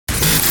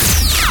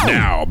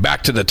Now,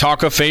 back to the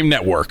Talk of Fame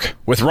Network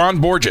with Ron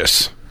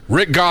Borges,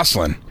 Rick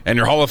Gosselin, and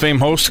your Hall of Fame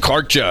host,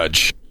 Clark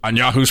Judge, on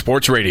Yahoo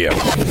Sports Radio.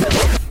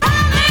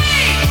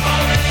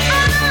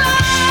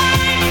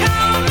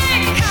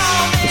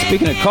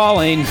 Speaking of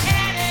calling,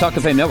 Talk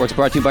of Fame Network is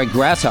brought to you by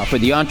Grasshopper,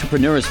 the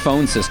entrepreneur's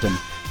phone system.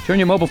 Turn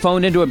your mobile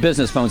phone into a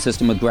business phone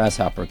system with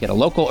Grasshopper. Get a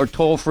local or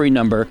toll-free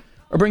number,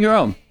 or bring your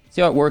own.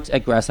 See how it works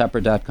at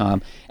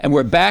grasshopper.com. And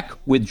we're back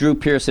with Drew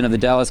Pearson of the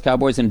Dallas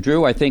Cowboys. And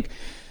Drew, I think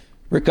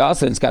Rick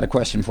Gosselin's got a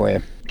question for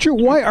you. Drew,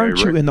 why aren't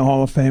you in the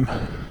Hall of Fame?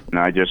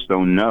 I just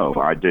don't know.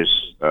 I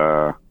just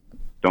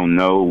don't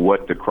know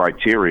what the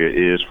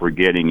criteria is for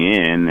getting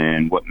in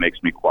and what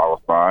makes me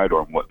qualified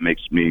or what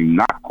makes me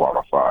not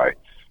qualified.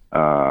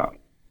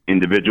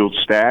 Individual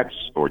stats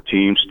or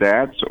team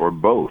stats or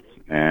both.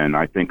 And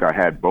I think I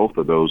had both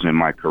of those in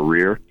my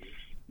career.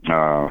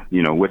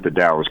 With the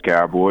Dallas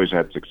Cowboys,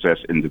 had success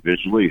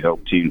individually,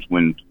 helped teams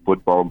win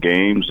football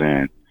games,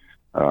 and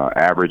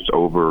averaged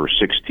over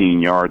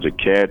 16 yards a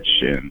catch,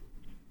 and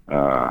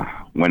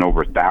went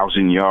over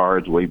 1,000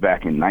 yards way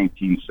back in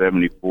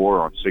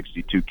 1974 on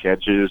 62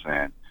 catches.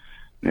 And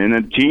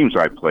the teams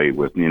I played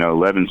with,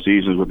 11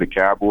 seasons with the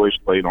Cowboys,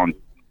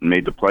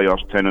 made the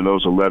playoffs 10 of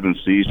those 11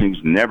 seasons,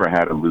 never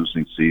had a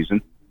losing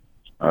season.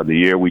 The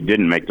year we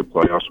didn't make the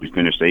playoffs, we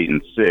finished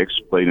 8-6,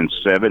 played in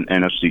 7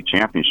 NFC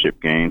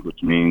championship games,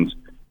 which means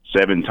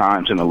 7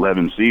 times in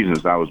 11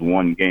 seasons I was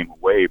 1 game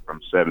away from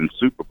 7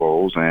 Super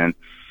Bowls, and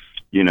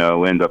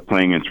end up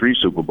playing in 3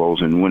 Super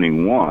Bowls and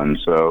winning 1.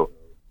 So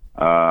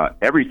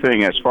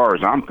everything, as far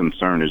as I'm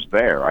concerned, is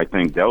there. I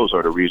think those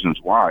are the reasons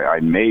why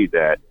I made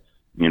that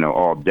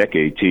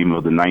all-decade team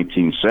of the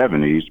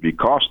 1970s,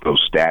 because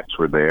those stats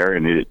were there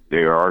and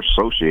they are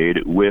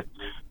associated with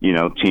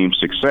team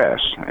success.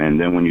 And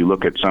then when you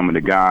look at some of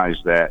the guys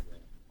that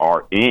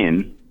are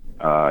in,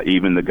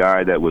 even the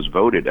guy that was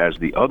voted as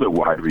the other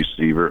wide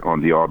receiver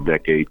on the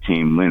all-decade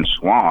team, Lynn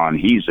Swann,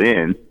 he's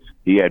in.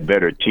 He had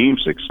better team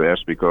success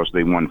because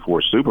they won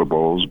 4 Super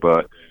Bowls,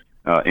 but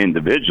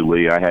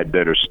individually I had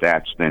better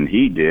stats than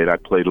he did. I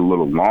played a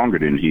little longer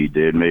than he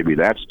did. Maybe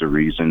that's the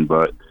reason,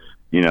 but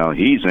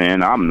he's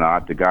in. I'm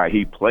not. The guy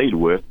he played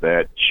with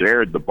that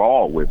shared the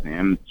ball with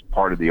him,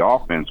 part of the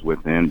offense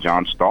with him,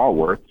 John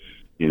Stallworth,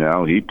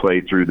 he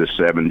played through the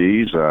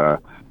 70s.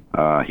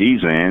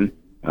 He's in.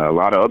 A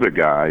lot of other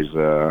guys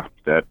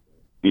that,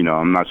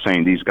 I'm not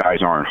saying these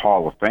guys aren't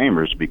Hall of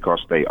Famers,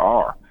 because they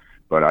are,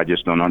 but I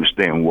just don't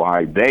understand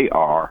why they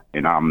are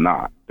and I'm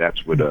not.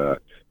 That's what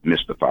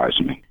mystifies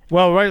me.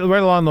 Well, right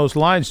along those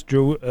lines,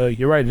 Drew,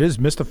 you're right, it is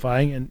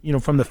mystifying.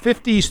 And, from the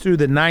 50s through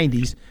the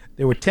 90s,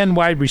 there were 10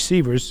 wide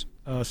receivers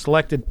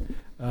selected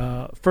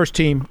first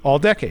team all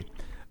decade.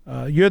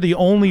 You're the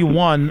only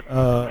one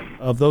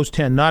of those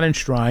 10 not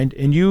enshrined,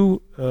 and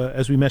you,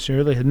 as we mentioned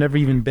earlier, had never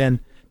even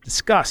been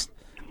discussed.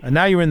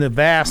 Now you're in the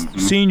vast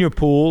senior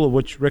pool, of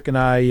which Rick and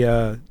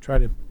I try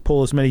to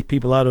pull as many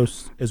people out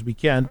as we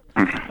can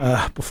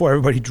before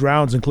everybody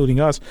drowns, including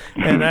us.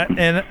 And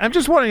I'm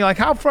just wondering,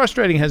 how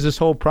frustrating has this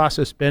whole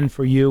process been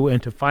for you,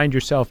 and to find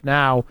yourself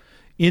now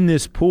in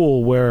this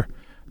pool where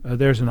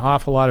there's an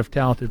awful lot of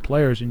talented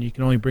players, and you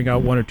can only bring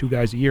out 1 or 2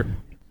 guys a year?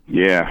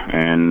 Yeah,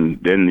 and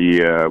then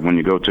when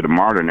you go to the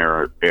modern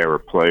era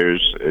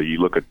players, you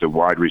look at the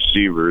wide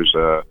receivers,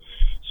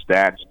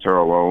 stats,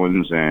 Terrell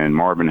Owens and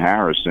Marvin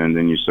Harrison,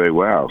 then you say,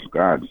 wow,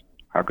 God,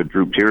 how could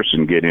Drew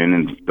Pearson get in?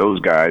 And those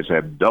guys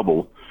have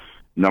double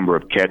number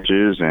of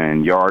catches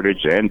and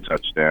yardage and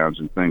touchdowns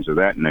and things of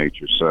that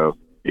nature. So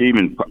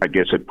even, I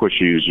guess, it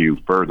pushes you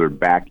further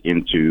back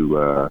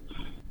into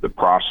the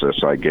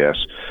process, I guess.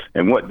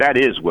 And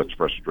what's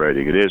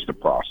frustrating. It is the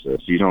process.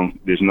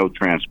 There's no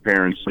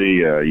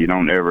transparency. You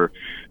don't ever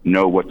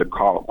know what the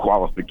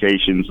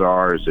qualifications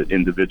are. Is it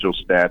individual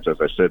stats, as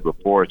I said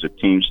before? Is it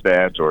team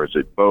stats, or is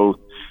it both?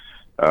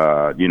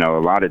 A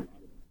lot of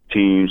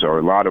teams or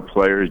a lot of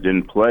players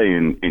didn't play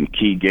in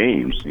key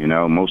games.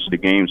 Most of the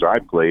games I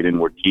played in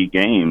were key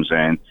games,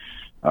 and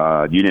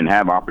you didn't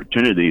have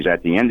opportunities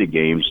at the end of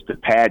games to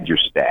pad your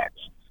stats.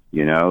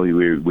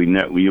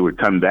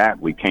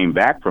 We came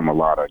back from a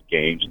lot of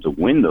games to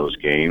win those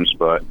games,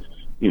 but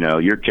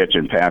you're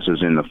catching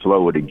passes in the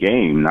flow of the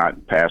game,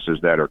 not passes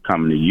that are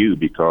coming to you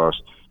because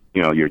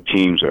your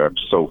teams are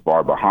so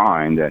far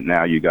behind that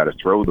now you got to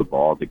throw the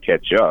ball to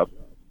catch up,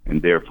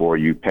 and therefore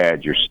you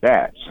pad your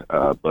stats.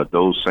 But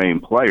those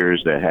same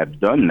players that have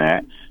done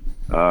that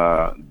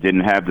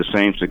didn't have the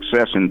same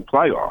success in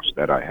playoffs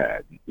that I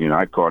had.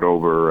 I caught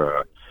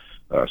over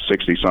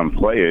 60-some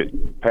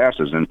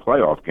passes in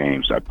playoff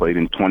games. I played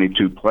in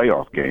 22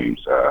 playoff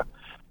games.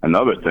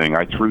 Another thing,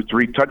 I threw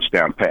 3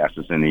 touchdown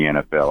passes in the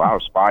NFL. I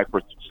was 5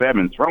 for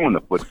 7 throwing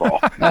the football.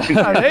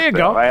 There you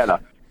go.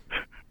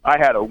 I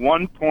had a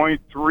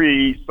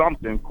 1.3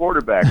 something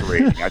quarterback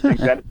rating. I think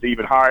that's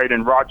even higher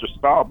than Roger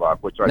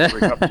Staubach, which I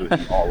bring up to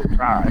him all the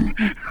time.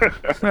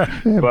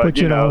 But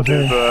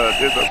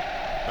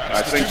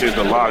I think there's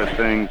a lot of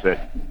things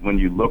that when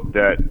you looked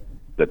at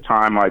the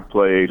time I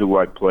played, who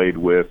I played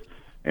with,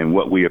 and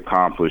what we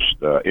accomplished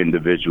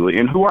individually,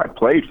 and who I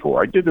played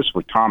for. I did this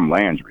for Tom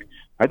Landry.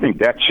 I think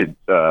that should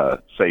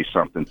say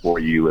something for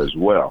you as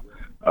well,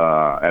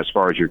 as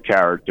far as your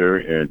character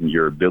and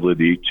your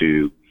ability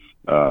to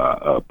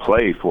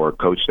play for a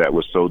coach that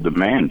was so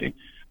demanding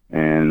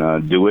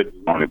and do it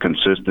on a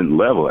consistent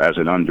level as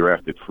an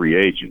undrafted free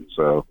agent.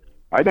 So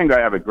I think I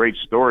have a great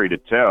story to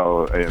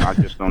tell, and I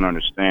just don't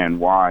understand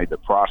why the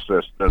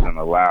process doesn't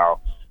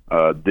allow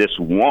this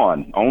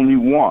only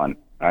one.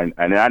 And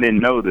I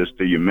didn't know this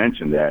till you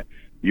mentioned that.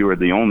 You are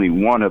the only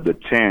one of the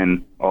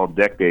 10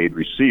 all-decade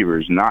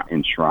receivers not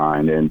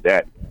enshrined, and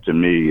that, to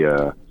me,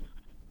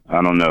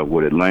 I don't know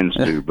what it lends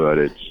to, but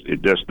it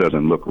just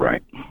doesn't look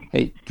right.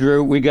 Hey,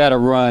 Drew, we got to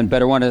run,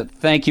 but I want to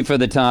thank you for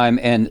the time,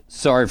 and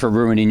sorry for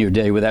ruining your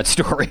day with that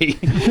story.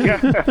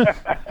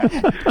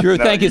 Drew,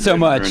 thank you so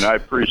much. I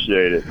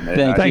appreciate it.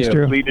 Thanks, I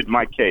Drew. completed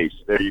my case.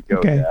 There you go.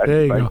 Okay. Guys.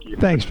 There you Thank go. you.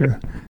 Thanks, Drew.